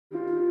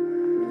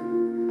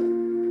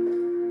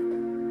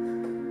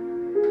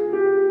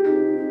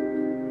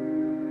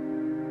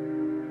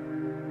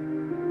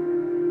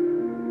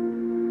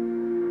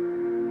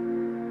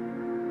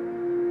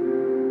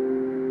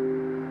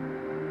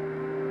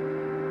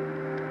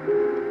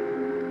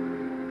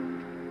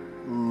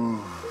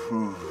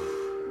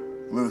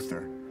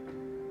Luther.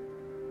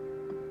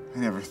 I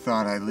never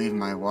thought I'd leave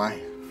my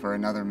wife for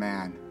another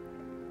man.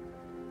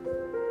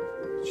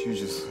 She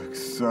just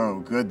looks so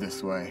good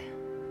this way.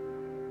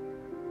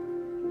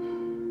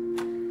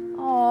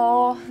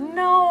 Oh,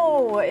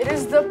 no. It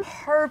is the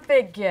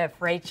perfect gift,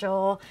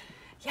 Rachel.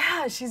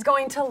 Yeah, she's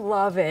going to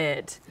love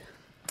it.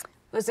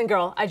 Listen,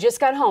 girl, I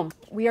just got home.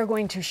 We are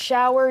going to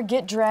shower,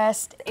 get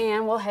dressed,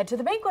 and we'll head to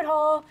the banquet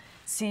hall.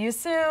 See you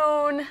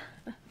soon.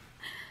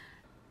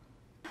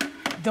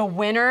 The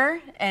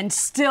winner and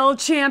still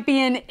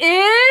champion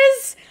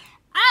is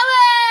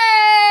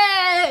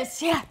Alice!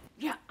 Yeah.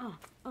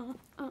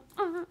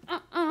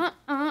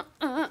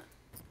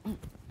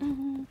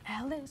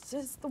 Alice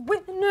is the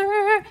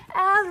winner.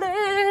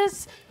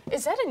 Alice.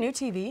 Is that a new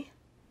TV?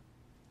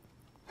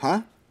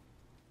 Huh?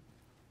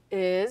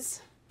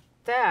 Is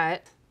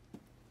that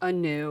a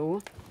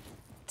new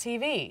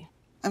TV?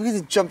 I'm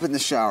gonna jump in the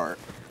shower.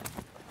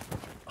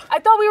 I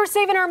thought we were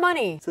saving our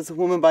money. Is this a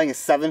woman buying a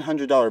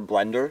 $700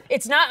 blender?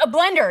 It's not a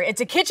blender. It's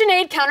a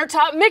KitchenAid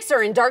countertop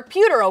mixer in dark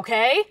pewter,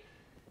 okay?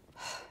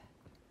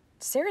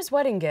 Sarah's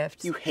wedding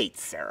gift. You hate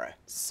Sarah.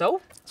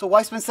 So? So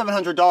why spend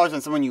 $700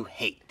 on someone you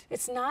hate?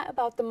 It's not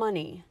about the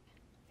money.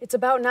 It's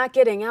about not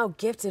getting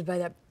out-gifted by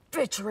that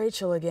bitch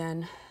Rachel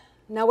again.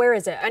 Now where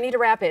is it? I need to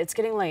wrap it. It's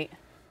getting late.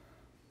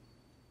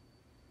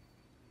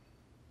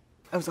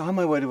 I was on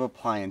my way to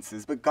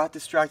appliances, but got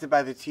distracted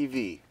by the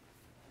TV.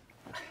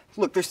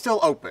 Look, they're still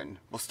open.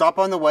 We'll stop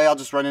on the way. I'll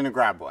just run in and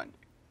grab one.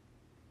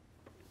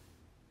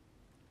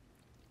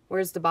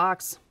 Where's the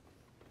box?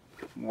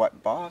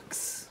 What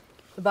box?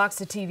 The box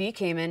the TV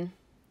came in.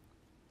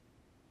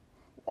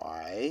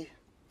 Why?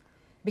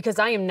 Because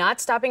I am not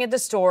stopping at the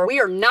store. We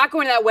are not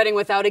going to that wedding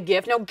without a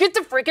gift. Now get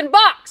the freaking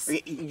box!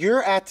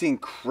 You're acting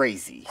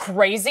crazy.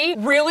 Crazy?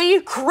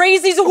 Really?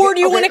 Crazy's a word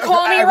you want to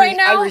call me right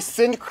now? I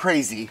rescind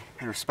crazy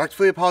and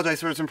respectfully apologize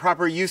for its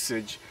improper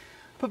usage.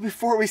 But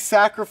before we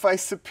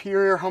sacrifice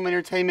superior home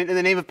entertainment in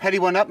the name of petty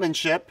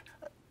one-upmanship,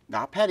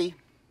 not petty,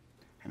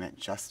 I meant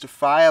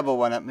justifiable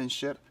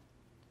one-upmanship,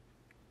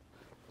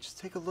 just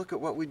take a look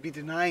at what we'd be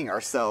denying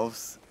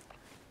ourselves.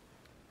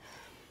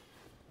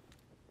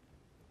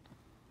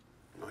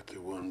 Like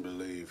you wouldn't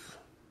believe.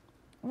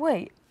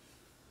 Wait,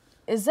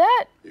 is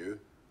that...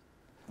 You?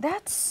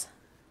 That's...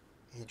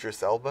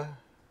 Idris Elba?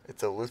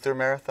 It's a Luther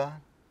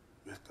marathon?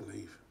 Make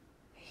believe.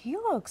 He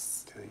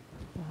looks Okay.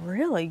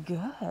 really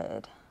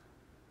good.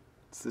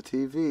 It's the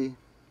TV.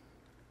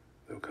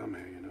 They'll come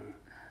here, you know.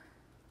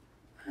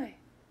 Hi.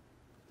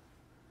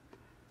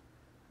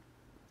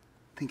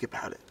 Think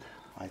about it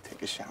while I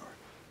take a shower.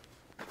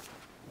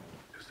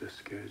 Because they're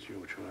scared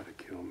you'll try to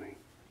kill me.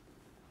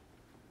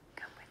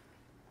 Come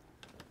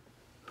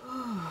with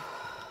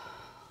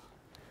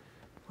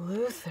me.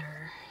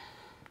 Luther.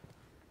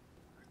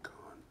 I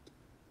can't.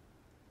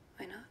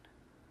 Why not?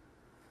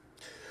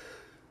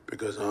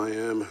 Because I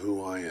am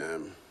who I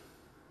am.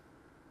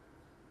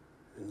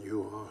 And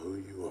you are who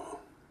you are.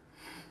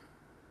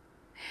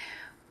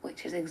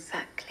 Which is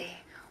exactly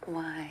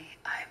why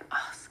I'm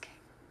asking.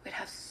 We'd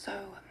have so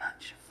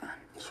much fun.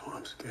 That's what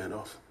I'm scared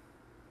of.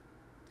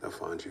 They'll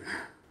find you.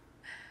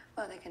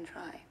 Well, they can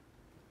try.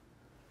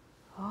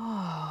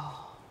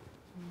 Oh,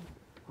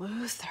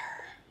 Luther.